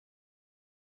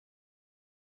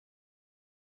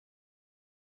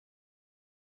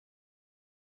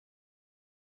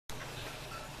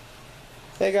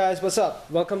Hey guys, what's up?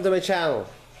 Welcome to my channel.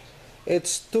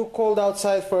 It's too cold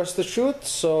outside for us to shoot,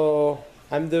 so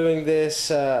I'm doing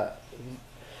this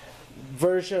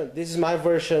version. This is my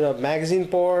version of magazine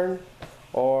porn,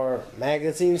 or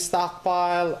magazine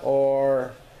stockpile,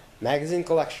 or magazine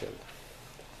collection.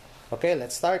 Okay,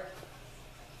 let's start.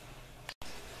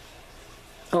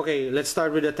 Okay, let's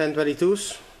start with the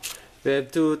 1022s. We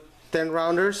have two 10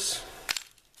 rounders,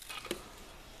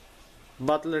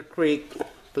 Butler Creek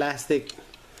plastic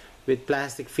with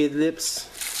plastic feed lips,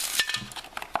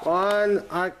 one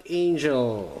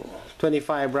Archangel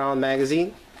 25 round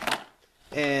magazine,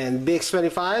 and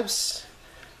BX25s.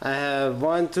 I have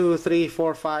 1, 2, 3,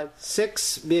 4, 5,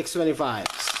 6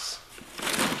 BX25s.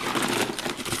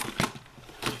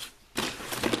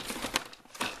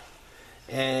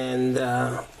 And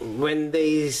when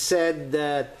they said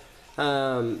that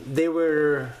they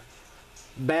were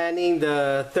banning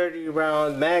the 30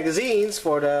 round magazines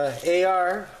for the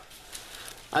AR,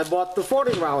 I bought the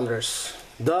 40 rounders.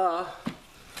 Duh.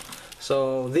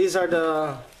 So these are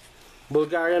the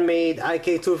Bulgarian made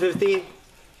IK250.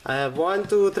 I have 1,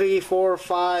 2, 3, 4,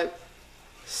 5,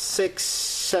 6,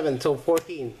 7, so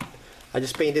 14. I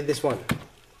just painted this one.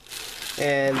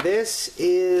 And this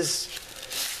is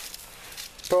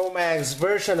ProMag's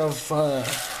version of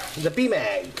the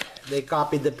PMag. They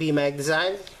copied the PMag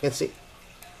design. You can see.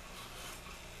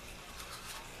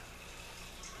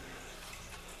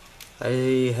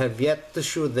 I have yet to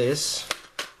shoot this.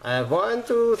 I have 1,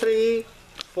 2, 3,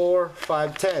 4,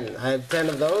 5, 10. I have 10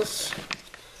 of those.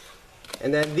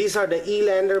 And then these are the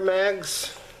Elander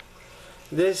mags.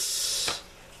 This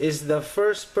is the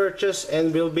first purchase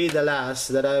and will be the last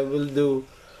that I will do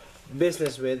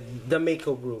business with the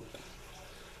Mako Group.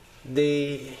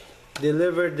 They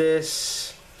delivered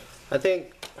this, I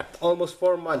think, almost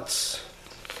 4 months.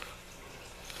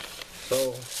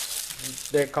 So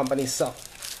their company sucks.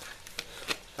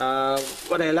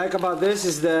 What I like about this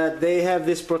is that they have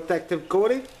this protective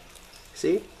coating.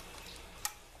 See?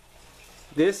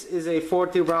 This is a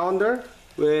 40 rounder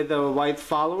with a white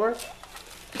follower,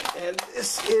 and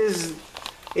this is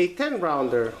a 10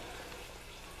 rounder.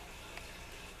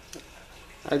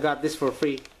 I got this for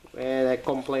free and I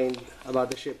complained about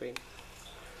the shipping.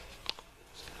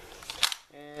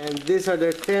 And these are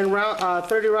the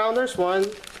 30 rounders. 1,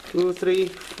 2, 3,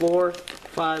 4,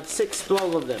 5, 6,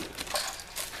 12 of them.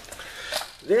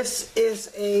 This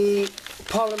is a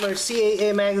polymer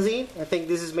CAA magazine. I think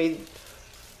this is made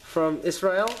from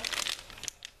Israel.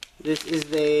 This is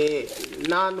the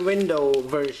non-window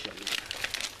version.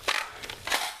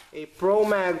 A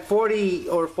ProMag 40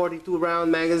 or 42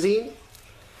 round magazine.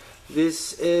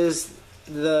 This is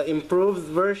the improved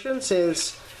version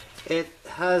since it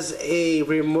has a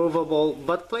removable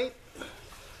butt plate,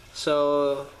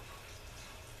 so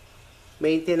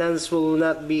maintenance will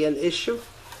not be an issue.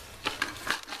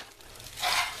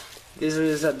 This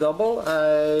is a double.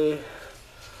 I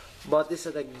bought this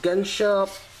at a gun shop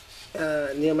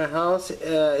near my house.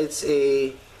 It's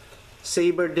a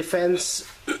Saber Defense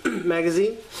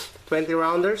magazine, 20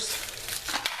 rounders.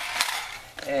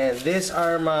 And these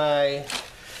are my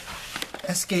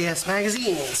SKS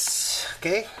magazines.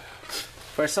 Okay,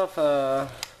 first off,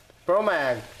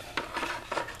 ProMag.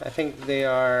 I think they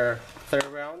are 30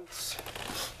 rounds,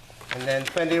 and then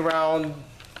 20 round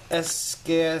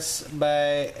SKS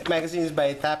by magazines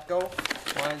by Tapco.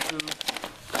 1, 2,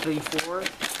 3, 4.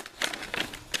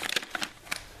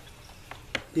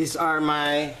 These are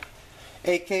my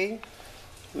AK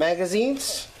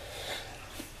magazines.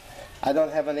 I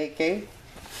don't have an AK,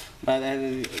 but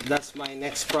that's my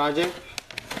next project.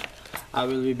 I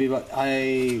will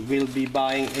be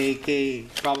buying AK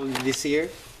probably this year.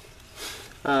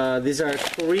 These are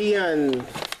Korean,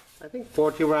 I think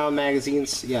 40 round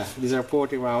magazines. Yeah, these are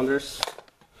 40 rounders.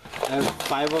 I have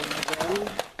 5 of them.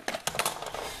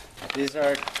 These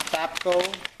are Tapco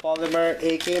polymer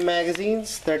AK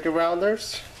magazines, 30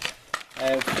 rounders.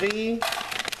 I have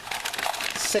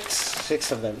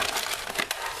 6 of them.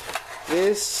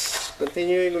 This,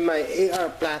 continuing with my AR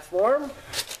platform,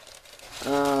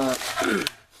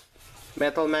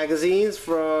 metal magazines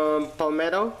from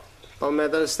Palmetto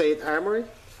State Armory.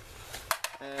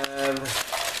 And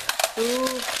 2,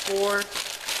 4,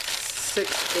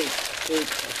 6, 8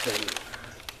 of them.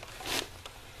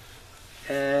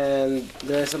 And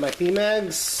there's my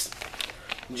PMags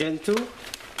Gen 2.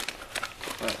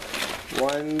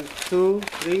 1, 2,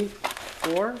 3,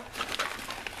 4,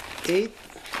 8,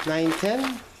 9,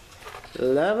 10,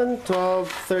 11, 12,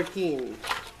 13.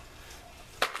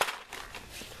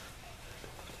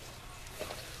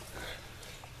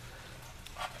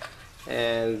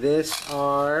 And these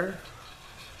are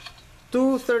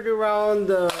two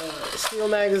 30-round steel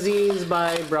magazines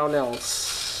by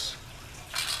Brownells.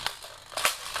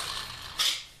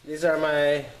 These are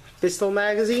my pistol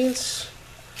magazines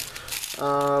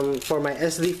for my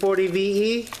SD40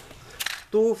 VE,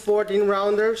 two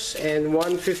 14-rounders and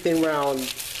one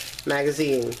 15-round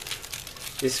magazine.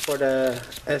 This is for the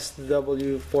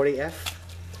SW40F.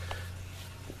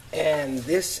 And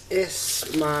this is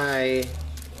my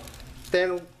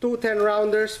two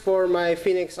 10-rounders for my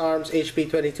Phoenix Arms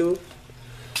HP22.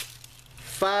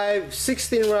 Five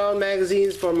 16-round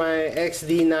magazines for my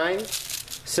XD9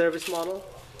 service model.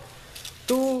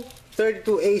 Two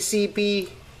 32 ACP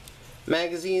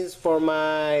magazines for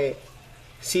my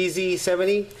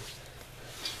CZ70.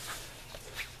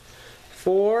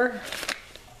 Four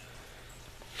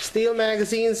steel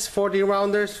magazines, 40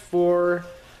 rounders for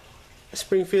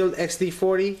Springfield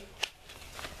XD40.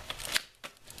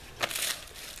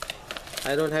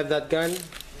 I don't have that gun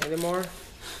anymore.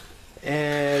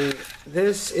 And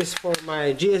this is for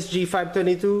my GSG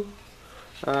 522,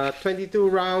 22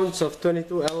 rounds of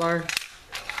 22 LR.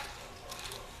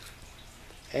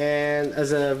 And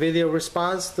as a video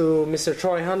response to Mr.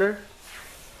 Troy Hunter,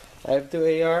 I have two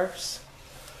ARs.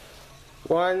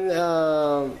 One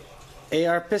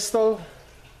AR pistol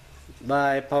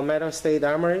by Palmetto State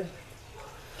Armory.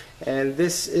 And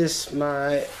this is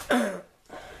my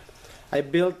I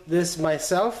built this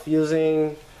myself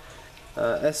using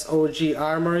SOG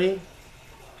Armory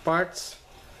parts.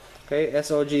 Okay,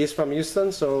 SOG is from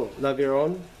Houston, so love your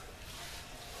own.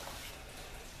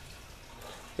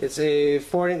 It's a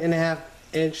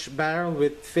 14.5-inch barrel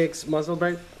with fixed muzzle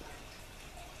brake.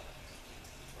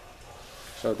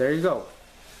 So there you go.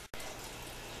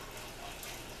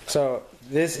 So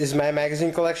this is my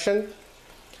magazine collection.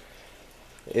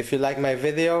 If you like my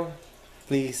video,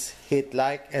 please hit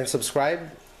like and subscribe.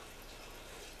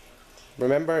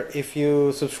 Remember, if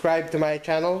you subscribe to my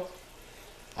channel,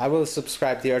 I will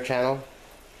subscribe to your channel.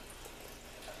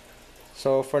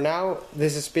 So for now,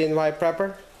 this is PNY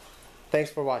Prepper. Thanks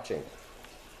for watching.